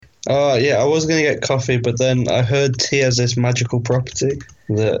Oh, yeah, I was going to get coffee, but then I heard tea has this magical property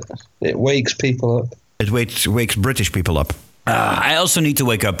that it wakes people up. It wakes British people up. I also need to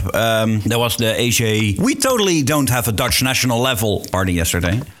wake up. There was the AJ. We totally don't have a Dutch national level party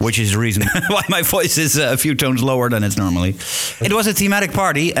yesterday, which is the reason why my voice is a few tones lower than it's normally. It was a thematic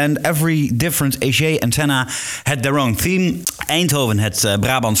party, and every different AJ antenna had their own theme. Eindhoven had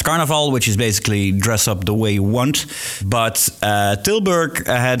Brabants Carnaval, which is basically dress up the way you want. But Tilburg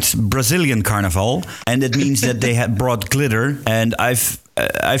had Brazilian Carnival, and it means that they had brought glitter. And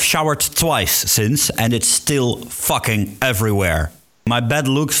I've showered twice since, and it's still fucking everywhere. My bed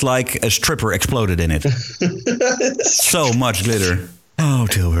looks like a stripper exploded in it. So much glitter. Oh,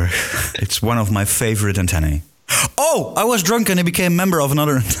 Tilburg. It's one of my favorite antennae. Oh, I was drunk and I became a member of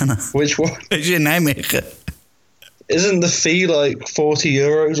another antenna. Which one? It's in Nijmegen. Isn't the fee like 40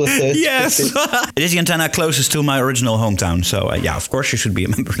 euros or 30? Yes. It is the antenna closest to my original hometown. So, yeah, of course you should be a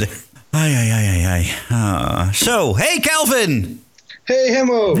member there. So, hey, Calvin! Hey,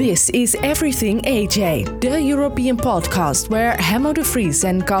 Hemo! This is Everything AJ, the European podcast where Hemo de Vries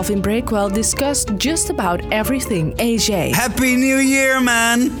and Calvin Breakwell discuss just about everything AJ. Happy New Year,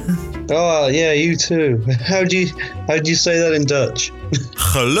 man! Oh, yeah, you too. How'd you say that in Dutch?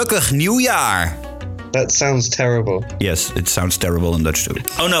 Gelukkig nieuwjaar! That sounds terrible. Yes, it sounds terrible in Dutch too.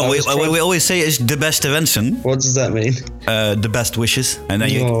 Oh no, what we always say is de beste wensen. What does that mean? The best wishes. And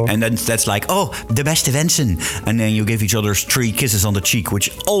then that's like, oh, de beste wensen. And then you give each other 3 kisses on the cheek, which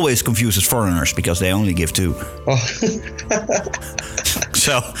always confuses foreigners because they only give 2. Oh.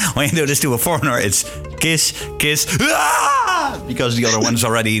 So when you do this to a foreigner, it's kiss, kiss, because the other one's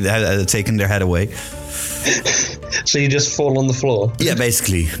already taken their head away. So you just fall on the floor? Yeah,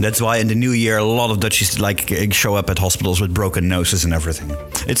 basically. That's why in the new year, a lot of Dutchies show up at hospitals with broken noses and everything.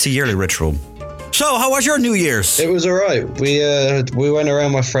 It's a yearly ritual. So, how was your New Year's? It was all right. We went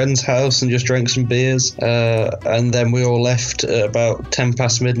around my friend's house and just drank some beers, and then we all left at about 10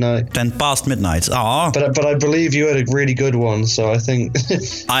 past midnight. 10 past midnight. Aww. But I believe you had a really good one, so I think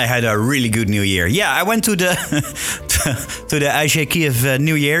I had a really good New Year. Yeah, I went to the to the AJ Kiev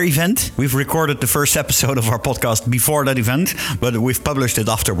New Year event. We've recorded the first episode of our podcast before that event, but we've published it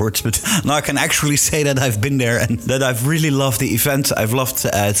afterwards. But now I can actually say that I've been there and that I've really loved the event. I've loved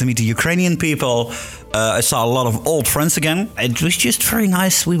to meet the Ukrainian people. I saw a lot of old friends again. It was just very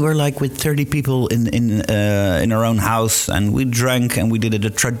nice. We were like with 30 people in our own house, and we drank and we did it the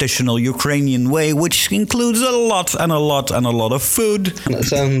traditional Ukrainian way, which includes a lot of food. That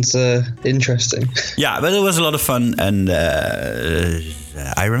sounds interesting. Yeah, but it was a lot of fun, and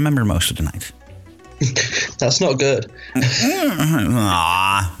I remember most of the night. That's not good.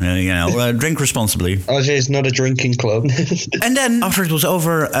 Drink responsibly. RJ's not a drinking club. And then after it was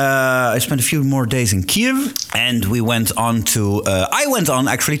over, I spent a few more days in Kiev, and we went on to. I went on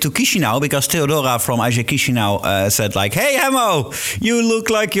actually to Chisinau because Theodora from AJ Chisinau said like, "Hey Hemo, you look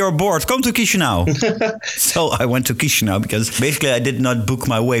like you're bored. Come to Chisinau." So I went to Chisinau because basically I did not book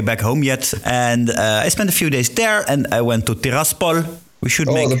my way back home yet, and I spent a few days there, and I went to Tiraspol. We should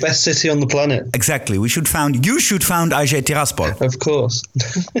make the best city on the planet. Exactly. You should found AJ Tiraspol. Of course.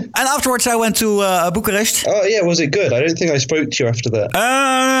 And afterwards I went to Bucharest. Oh yeah, was it good? I don't think I spoke to you after that.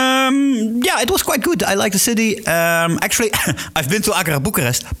 Yeah, it was quite good. I like the city. Actually, I've been to Agora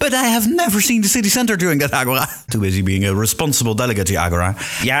Bucharest, but I have never seen the city center during that Agora. Too busy being a responsible delegate to Agora.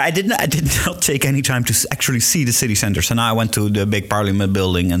 Yeah, I did not take any time to actually see the city center. So now I went to the big parliament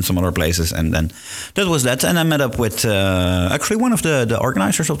building and some other places, and then that was that. And I met up with actually one of the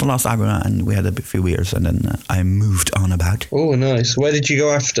organizers of the last Agora, and we had a few beers, and then I moved on about. Oh, nice. Where did you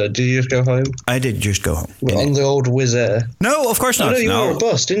go after? Did you just go home? I did just go home. On the old Wizz Air? No, of course not. Oh, no, you were a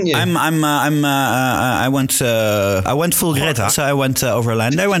bus, didn't you? I went full Greta, so I went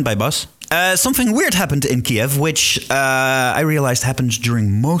overland. I went by bus. Something weird happened in Kiev, which I realized happens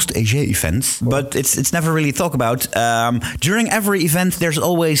during most AJ events, but it's never really talked about. During every event, there's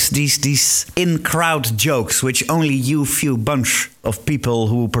always these in-crowd jokes, which only you few bunch of people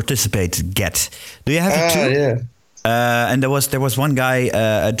who participate get. Do you have it too? Yeah. And there was one guy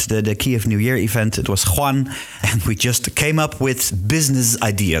at the Kiev New Year event. It was Juan, and we just came up with business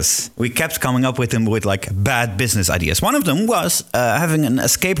ideas. We kept coming up with him with like bad business ideas. One of them was having an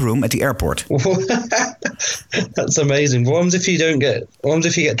escape room at the airport. That's amazing. What if you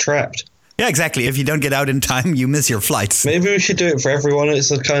get trapped? Yeah, exactly. If you don't get out in time, you miss your flights. Maybe we should do it for everyone.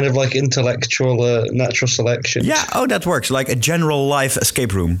 It's a kind of like intellectual natural selection. Yeah, that works. Like a general life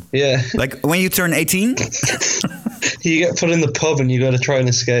escape room. Yeah. Like when you turn 18... you get put in the pub and you got to try and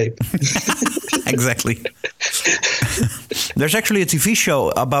escape. Exactly. There's actually a TV show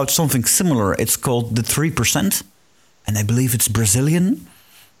about something similar. It's called The 3%, and I believe it's Brazilian.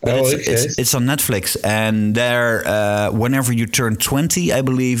 But Oh, it's, okay. it's on Netflix, and there, whenever you turn 20, I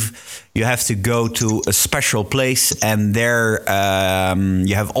believe, you have to go to a special place, and there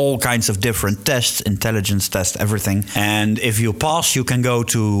you have all kinds of different tests, intelligence tests, everything. And if you pass, you can go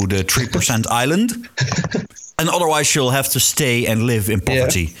to the 3% island. And otherwise, you'll have to stay and live in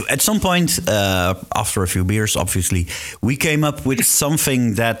poverty. Yeah. At some point, after a few beers, obviously, we came up with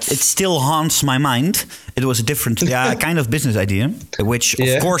something that it still haunts my mind. It was a different kind of business idea, which,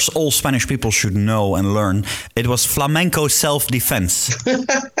 of course, all Spanish people should know and learn. It was flamenco self-defense.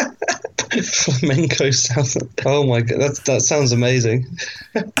 Flamenco self. Oh my god, that sounds amazing.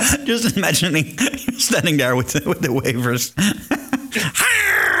 Just imagining standing there with the wavers.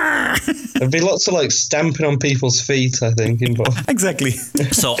 There'd be lots of like stamping on people's feet, I think, involved. Exactly.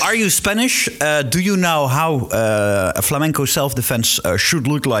 So, are you Spanish? Do you know how a flamenco self-defense should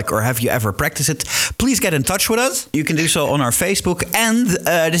look like, or have you ever practiced it? Please get in touch with us. You can do so on our Facebook. And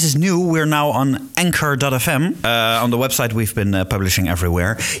this is new. We're now on Anchor.fm. On the website we've been publishing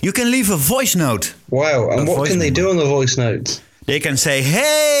everywhere. You can leave a voice note. Wow. And what can they do on the voice notes? They can say,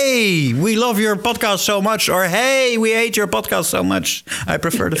 hey, we love your podcast so much, or hey, we hate your podcast so much. I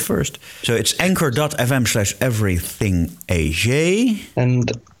prefer the first. So it's anchor.fm/everythingaj.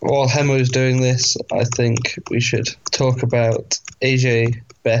 And while Hemo's doing this, I think we should talk about AJ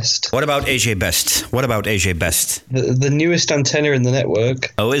Best. What about AJ Best? What about AJ Best? The newest antenna in the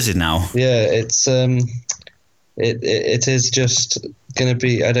network. Oh, is it now? Yeah, it's it is just going to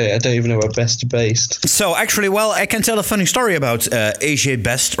be, I don't even know where Best based. So actually, well, I can tell a funny story about AJ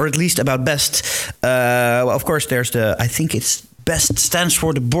Best, or at least about Best. Well, of course, there's I think it's BEST stands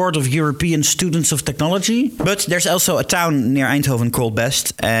for the Board of European Students of Technology. But there's also a town near Eindhoven called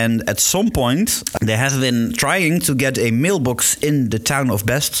Best. And at some point, they have been trying to get a mailbox in the town of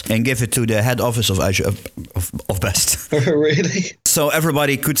Best and give it to the head office of Best. Really? So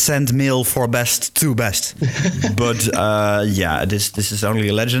everybody could send mail for Best to Best. But this is only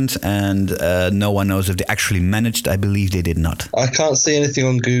a legend, and no one knows if they actually managed. I believe they did not. I can't see anything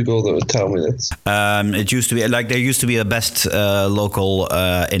on Google that would tell me this. It used to be like there used to be a Best local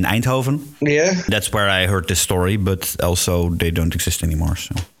in Eindhoven. Yeah. That's where I heard this story, but also they don't exist anymore.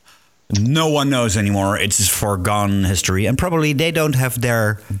 So no one knows anymore. It's forgone history, and probably they don't have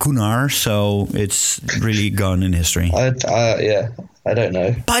their Gunnar, so it's really gone in history. I don't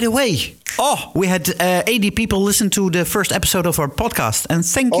know. By the way, we had 80 people listen to the first episode of our podcast, and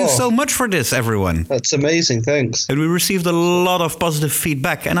thank you so much for this, everyone. That's amazing, thanks. And we received a lot of positive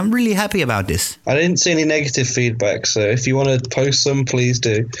feedback, and I'm really happy about this. I didn't see any negative feedback, so if you want to post some, please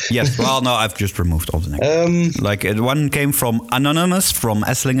do. Yes, well, no, I've just removed all the negative. One came from Anonymous from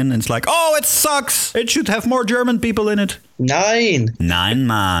Esslingen, and it's like, oh, it sucks. It should have more German people in it. 9,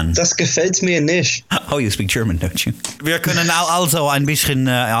 man. Das gefällt mir nicht. Oh, you speak German, don't you? Wir können also ein bisschen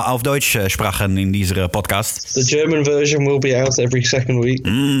auf Deutsch sprechen in dieser Podcast. The German version will be out every second week.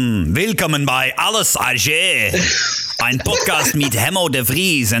 Willkommen bei Alles AG. Ein Podcast mit Hemo de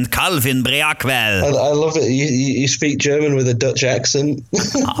Vries and Calvin Breakwell. I love it. You speak German with a Dutch accent.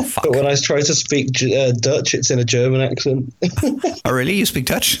 Oh, fuck. But when I try to speak Dutch, it's in a German accent. Oh, really? You speak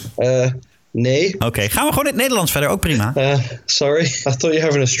Dutch? Nee. Oké, gaan we gewoon in het Nederlands verder, ook prima. Sorry, I thought you're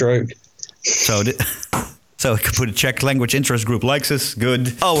having a stroke. So I could put a Czech language interest group likes us.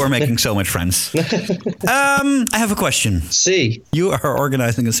 Good. Oh, we're making so much friends. I have a question. See. You are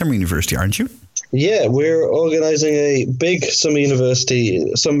organizing a summer university, aren't you? Yeah, we're organizing a big summer university.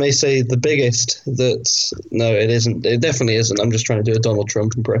 Some may say the biggest. No, it isn't. It definitely isn't. I'm just trying to do a Donald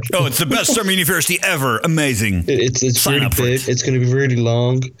Trump impression. Oh, it's the best summer university ever. Amazing. It's really big. It's going to be really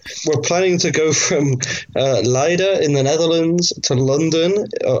long. We're planning to go from Leiden in the Netherlands to London,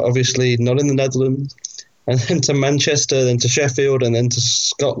 obviously not in the Netherlands, and then to Manchester, then to Sheffield, and then to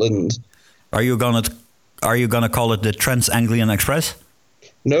Scotland. Are you gonna call it the Trans-Anglian Express?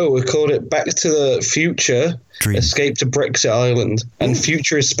 No, we called it Back to the Future, Dream. Escape to Brexit Island. And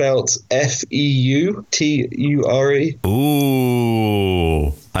future is spelled F-E-U-T-U-R-E.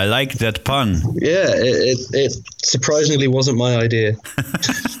 Ooh, I like that pun. Yeah, it surprisingly wasn't my idea.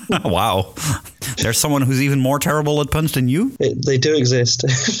 Wow. There's someone who's even more terrible at puns than you? They do exist.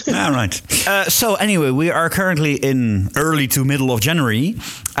 All right. So anyway, we are currently in early to middle of January.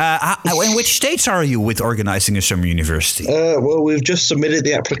 In which states are you with organizing a summer university? Well, we've just submitted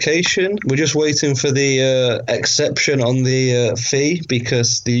the application. We're just waiting for the exception on the fee,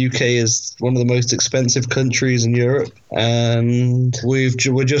 because the UK is one of the most expensive countries in Europe. And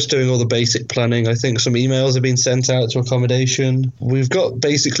we're just doing all the basic planning. I think some emails have been sent out to accommodation. We've got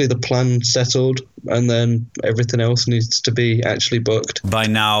basically the plan settled. and then everything else needs to be actually booked. By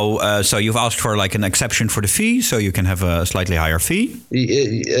now, so you've asked for like an exception for the fee, so you can have a slightly higher fee?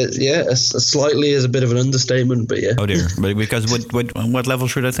 Yeah, slightly is a bit of an understatement, but yeah. Oh dear, but because what level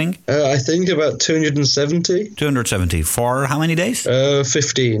should I think? I think about 270. 270 for how many days?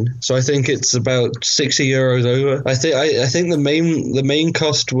 15. So I think it's about 60 euros over. I think the main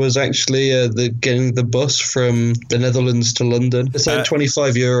cost was actually getting the bus from the Netherlands to London. It's like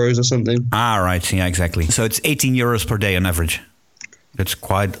 25 euros or something. Ah, right. Yeah, exactly. So it's 18 euros per day on average. That's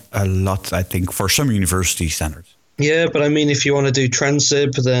quite a lot, I think, for some university standards. Yeah, but I mean, if you want to do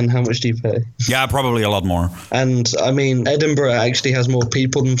Transib, then how much do you pay? Yeah, probably a lot more. And I mean, Edinburgh actually has more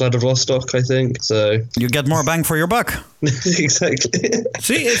people than Vladivostok, I think. So you get more bang for your buck. Exactly.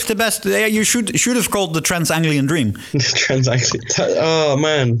 See, it's the best. Yeah, you should have called the Trans-Anglian Dream. Trans-Anglian. Oh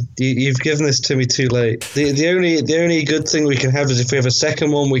man, you've given this to me too late. The only good thing we can have is if we have a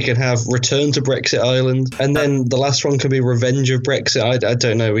second one, we can have Return to Brexit Island, and then the last one can be Revenge of Brexit. I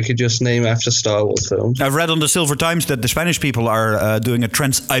don't know. We could just name after Star Wars films. I've read on the Silver Times that the Spanish people are doing a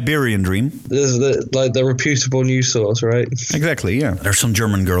Trans-Iberian Dream. There's the reputable news source, right? Exactly. Yeah. There's some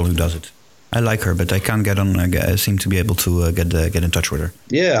German girl who does it. I like her, but I can't get on. I seem to be able to get in touch with her.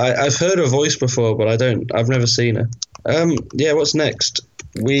 Yeah, I've heard her voice before, but I've never seen her. Yeah, what's next?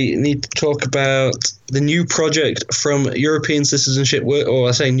 We need to talk about the new project from European Citizenship, or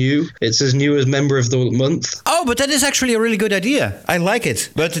I say new, it's as new as Member of the Month. Oh, but that is actually a really good idea. I like it.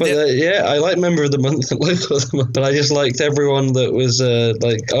 But yeah, I like Member of the Month and Local of the Month, but I just liked everyone that was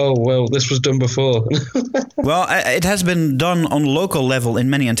like, oh, well, this was done before. Well, it has been done on local level in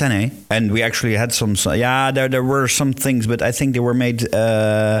many antennae, and we actually had some, there were some things, but I think they were made,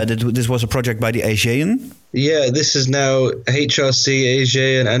 this was a project by the ASEAN. Yeah, this is now HRC,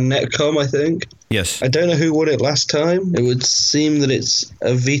 ASEAN, and Netcom, I think. Yes. I don't know who won it last time. It would seem that it's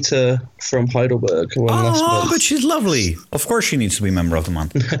Avita from Heidelberg who won last month. But she's lovely. Of course she needs to be Member of the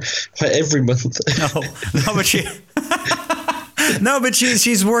Month. Every month. No, but she... No, but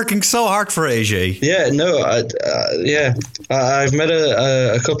she's working so hard for AJ. Yeah, no, I've met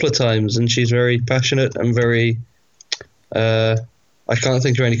her a couple of times, and she's very passionate and very... I can't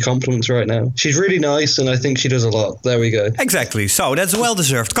think of any compliments right now. She's really nice, and I think she does a lot. There we go. Exactly. So that's well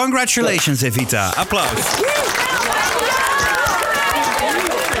deserved. Congratulations, Evita. Applause.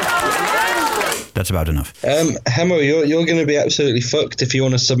 That's about enough. Hemo, you're going to be absolutely fucked if you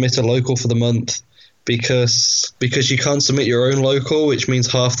want to submit a local for the month. Because you can't submit your own local, which means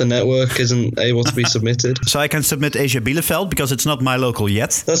half the network isn't able to be submitted. So I can submit Asia Bielefeld because it's not my local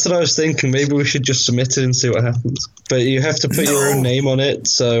yet? That's what I was thinking. Maybe we should just submit it and see what happens. But you have to put your own name on it,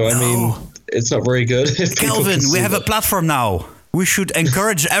 so I mean, it's not very good. If Kelvin, we have a platform now. We should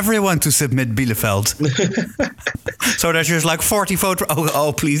encourage everyone to submit Bielefeld. So there's just like 40 votes.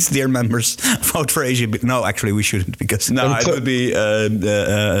 Oh, please, dear members, vote for Asia. No, actually, we shouldn't, because it would be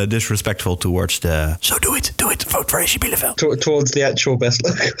disrespectful towards the... So do it. Vote for Asia Bielefeld. Towards the actual best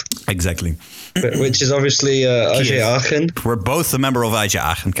local. Exactly. Which is obviously AG Aachen. We're both a member of AG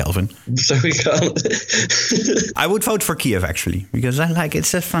Aachen, Kelvin. So we can't... I would vote for Kiev, actually, because I like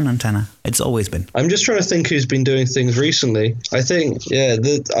it's a fun antenna. It's always been. I'm just trying to think who's been doing things recently. I think,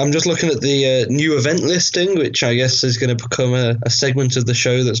 I'm just looking at the new event listing, which I guess is going to become a segment of the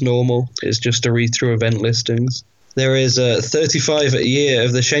show that's normal. It's just to read through event listings. There is a 35 year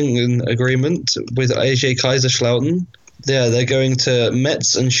of the Schengen Agreement with AG Kaiserslautern. Yeah, they're going to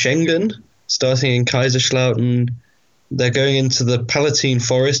Metz and Schengen, starting in Kaiserslautern. They're going into the Palatine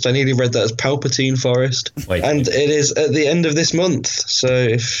Forest. I nearly read that as Palpatine Forest. And it is at the end of this month. So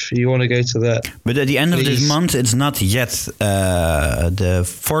if you want to go to that. But at the end of this month, it's not yet the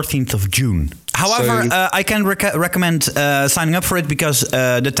 14th of June. However, I can recommend signing up for it because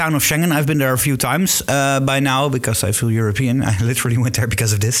the town of Schengen, I've been there a few times by now because I feel European. I literally went there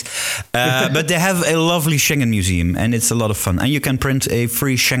because of this. But they have a lovely Schengen museum and it's a lot of fun. And you can print a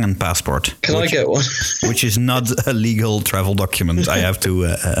free Schengen passport. I get one? Which is not a legal travel document. I have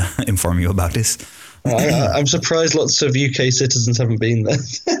to inform you about this. I'm surprised lots of UK citizens haven't been there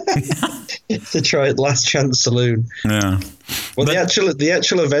to try it. Last Chance Saloon. Yeah. Well, the actual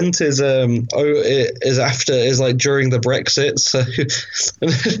event is like during the Brexit,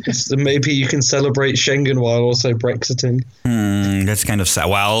 so maybe you can celebrate Schengen while also Brexiting. That's kind of sad.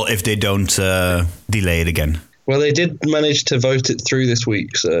 Well, if they don't delay it again. Well, they did manage to vote it through this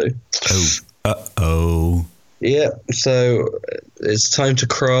week, so. Oh. Yeah. So it's time to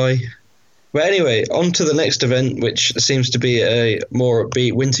cry. But anyway, on to the next event, which seems to be a more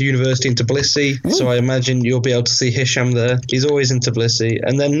upbeat Winter University in Tbilisi. Ooh. So I imagine you'll be able to see Hisham there. He's always in Tbilisi.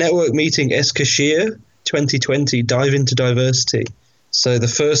 And then Network Meeting Eskişehir 2020, Dive into Diversity. So the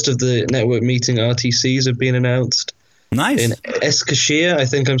first of the network meeting RTCs have been announced. Nice. In Eskişehir, I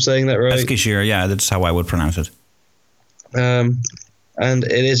think I'm saying that right. Eskişehir, yeah, that's how I would pronounce it. And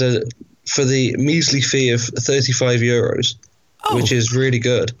it is for the measly fee of €35, which is really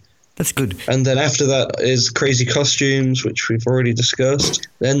good. That's good. And then after that is Crazy Costumes, which we've already discussed.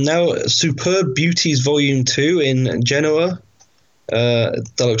 Then now Superb Beauties Volume 2 in Genoa. That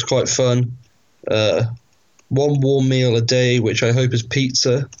looks quite fun. One warm meal a day, which I hope is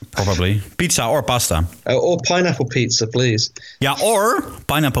pizza. Probably. Pizza or pasta. Or pineapple pizza, please. Yeah, or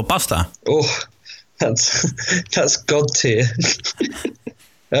pineapple pasta. Oh, that's God tier.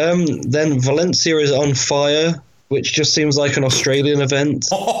 Then Valencia is on fire, which just seems like an Australian event.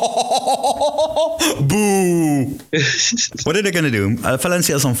 Boo! What are they going to do?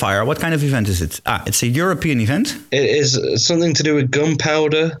 Valencia is on fire. What kind of event is it? It's a European event? It is something to do with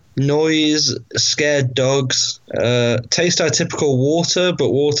gunpowder, noise, scared dogs, taste our typical water,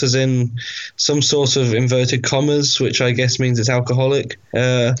 but water's in some sort of inverted commas, which I guess means it's alcoholic,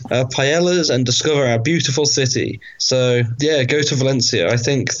 paellas, and discover our beautiful city. So, yeah, go to Valencia. I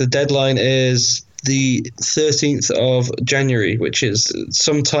think the deadline is the 13th of January, which is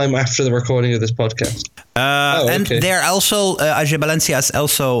sometime after the recording of this podcast. And they're also, AG Valencia is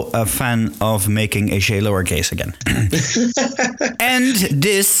also a fan of making AG lowercase again. And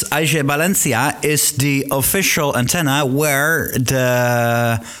this AG Valencia is the official antenna where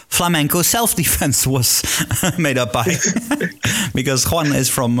the flamenco self-defense was made up by. Because Juan is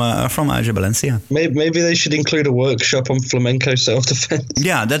from AG Valencia. Maybe they should include a workshop on flamenco self-defense.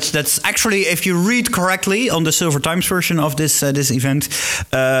 Yeah, that's actually, if you read correctly on the Silver Times version of this event,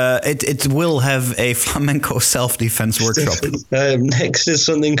 it will have a flamenco self-defense workshop. Next is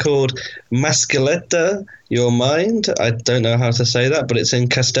something called Mascaleta Your Mind. I don't know how to say that, but it's in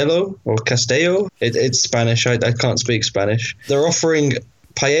Castello or Castello. It's Spanish. I can't speak Spanish. They're offering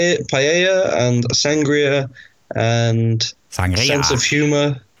paella and sangria and sense of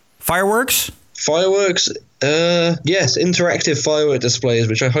humor. Fireworks? Yes, interactive firework displays,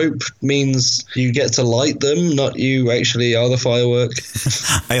 which I hope means you get to light them, not you actually are the firework.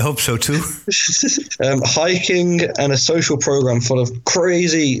 I hope so too. Hiking and a social program full of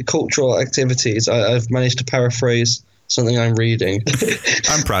crazy cultural activities. I've managed to paraphrase something I'm reading.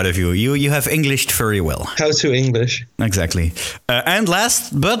 I'm proud of you. You have Englished very well. How to English. Exactly. And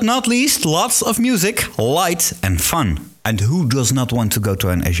last but not least, lots of music, light and fun. And who does not want to go to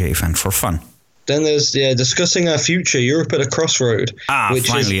an AG event for fun? Then there's discussing our future, Europe at a crossroad. Which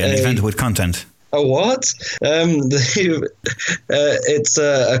finally is an event with content. A what? It's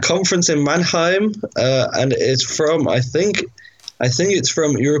a conference in Mannheim, and it's from I think it's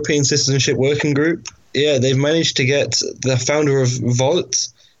from European Citizenship Working Group. Yeah, they've managed to get the founder of Volt,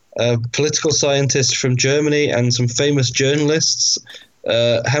 a political scientist from Germany, and some famous journalists.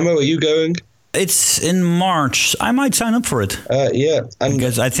 Hemo, are you going? It's in March. I might sign up for it. Yeah.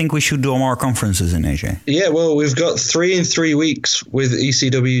 Because I think we should do more conferences in Asia. Yeah, well, we've got 3 in 3 weeks with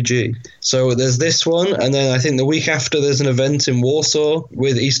ECWG. So there's this one, and then I think the week after there's an event in Warsaw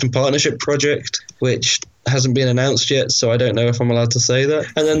with Eastern Partnership Project, which hasn't been announced yet, so I don't know if I'm allowed to say that.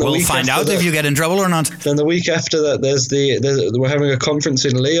 And then we'll find out if you get in trouble or not. Then the week after that, we're having a conference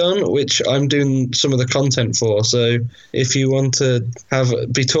in Lyon, which I'm doing some of the content for. So if you want to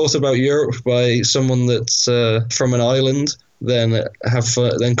be taught about Europe by someone that's from an island, then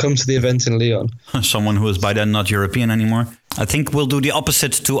then come to the event in Lyon. Someone who is by then not European anymore. I think we'll do the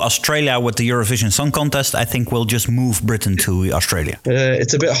opposite to Australia with the Eurovision Song Contest. I think we'll just move Britain to Australia.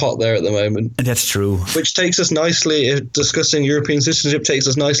 It's a bit hot there at the moment. That's true. Which takes us nicely, discussing European citizenship takes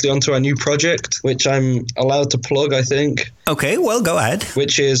us nicely onto our new project, which I'm allowed to plug, I think. Okay, well, go ahead.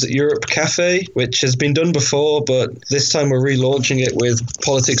 Which is Europe Cafe, which has been done before, but this time we're relaunching it with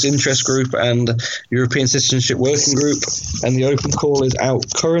Politics Interest Group and European Citizenship Working Group. And the open call is out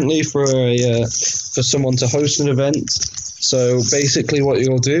currently for someone to host an event. So basically what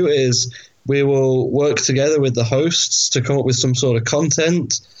you'll do is we will work together with the hosts to come up with some sort of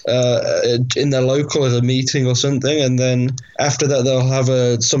content in their local as a meeting or something. And then after that, they'll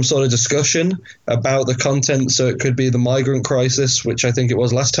have some sort of discussion about the content. So it could be the migrant crisis, which I think it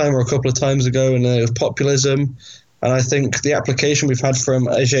was last time or a couple of times ago, and then it was populism. And I think the application we've had from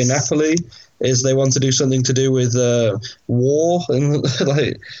AG Napoli is they want to do something to do with war and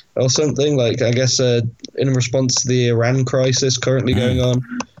or something like, I guess, in response to the Iran crisis currently going on.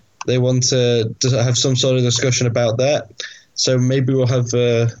 They want to have some sort of discussion about that. So maybe we'll have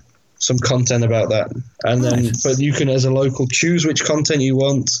some content about that. And then, but you can, as a local, choose which content you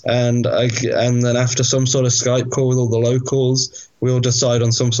want. And then after some sort of Skype call with all the locals, we'll decide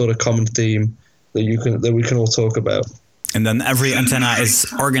on some sort of common theme that we can all talk about. And then every antenna is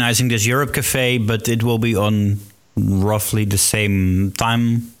organizing this Europe Cafe, but it will be on roughly the same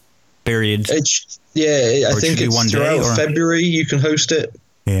time period. I think it's throughout February you can host it.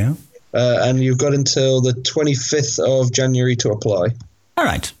 Yeah. And you've got until the 25th of January to apply. All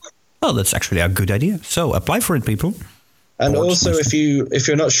right. Well, that's actually a good idea. So apply for it, people. And also, if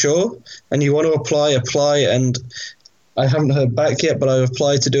you're not sure and you want to apply, and I haven't heard back yet, but I've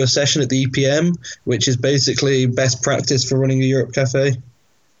applied to do a session at the EPM, which is basically best practice for running a Europe Cafe.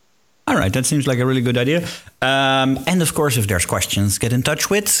 All right, that seems like a really good idea. And of course, if there's questions, get in touch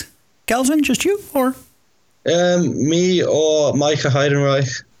with Kelvin, just you, or? Me or Micah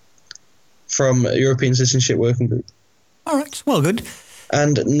Heidenreich from European Citizenship Working Group. All right, well, good.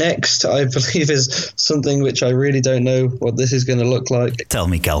 And next, I believe, is something which I really don't know what this is going to look like. Tell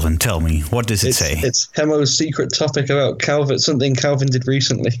me, Kelvin, tell me. What does it say? It's Hemo's secret topic about Calvin, something Calvin did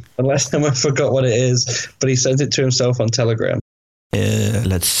recently. Unless Hemo forgot what it is, but he sent it to himself on Telegram.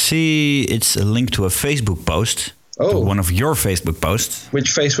 Let's see. It's a link to a Facebook post. Oh. One of your Facebook posts.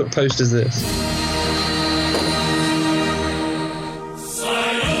 Which Facebook post is this?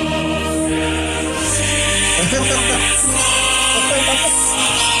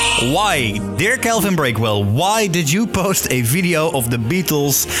 Why, dear Calvin Breakwell, why did you post a video of the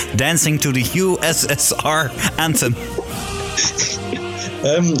Beatles dancing to the USSR anthem?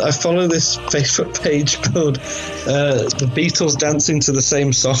 I follow this Facebook page called The Beatles Dancing to the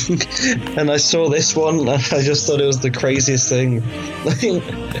Same Song, and I saw this one and I just thought it was the craziest thing.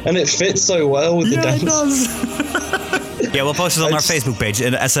 And it fits so well with the dance. It does. Yeah, we'll post it on our Facebook page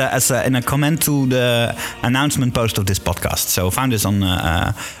in a comment to the announcement post of this podcast. So find us on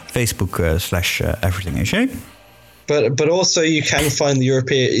Facebook / Everything AJ. But also you can find the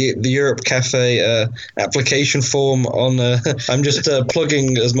Europe Cafe application form on. I'm just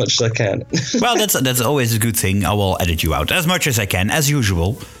plugging as much as I can. Well, that's always a good thing. I will edit you out as much as I can, as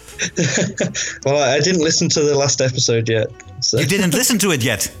usual. Well, I didn't listen to the last episode yet. So. You didn't listen to it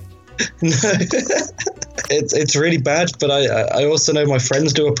yet? No. It's really bad, but I also know my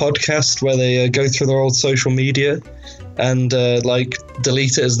friends do a podcast where they go through their old social media and like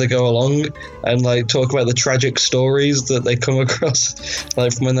delete it as they go along and like talk about the tragic stories that they come across,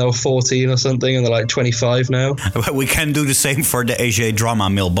 like from when they were 14 or something and they're like 25 now. We can do the same for the AJ drama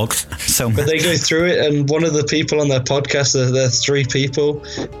mailbox. But they go through it, and one of the people on their podcast, there are 3 people,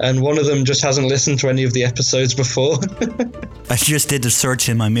 and one of them just hasn't listened to any of the episodes before. I just did a search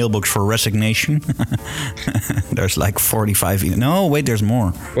in my mailbox for resignation. There's like 45. No, wait, there's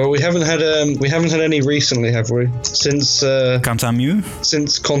more. Well, we haven't had any recently, have we? Since Cantamu?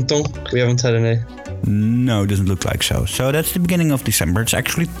 Since Canton, we haven't had any. No, it doesn't look like so. So that's the beginning of December. It's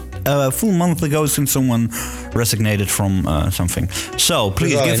actually a full month ago since someone resignated from something. So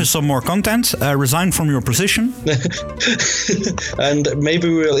please give us some more content. Resign from your position. And maybe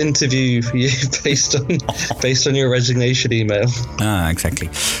we'll interview you based on your resignation email. Exactly.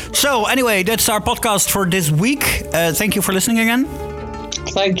 So anyway, that's our podcast for this week. Thank you for listening again.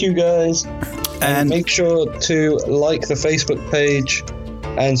 Thank you, guys. And make sure to like the Facebook page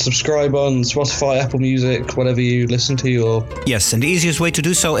and subscribe on Spotify, Apple Music, whatever you listen to. Or yes, and the easiest way to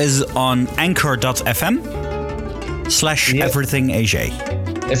do so is on anchor.fm /everythingaj.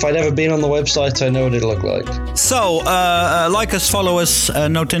 If I'd ever been on the website, I know what it'll look like. So, like us, follow us,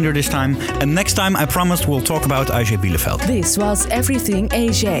 no Tinder this time. And next time, I promise we'll talk about AJ Bielefeld. This was Everything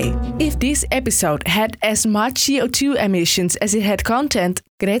AJ. If this episode had as much CO2 emissions as it had content,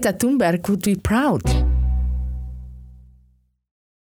 Greta Thunberg would be proud.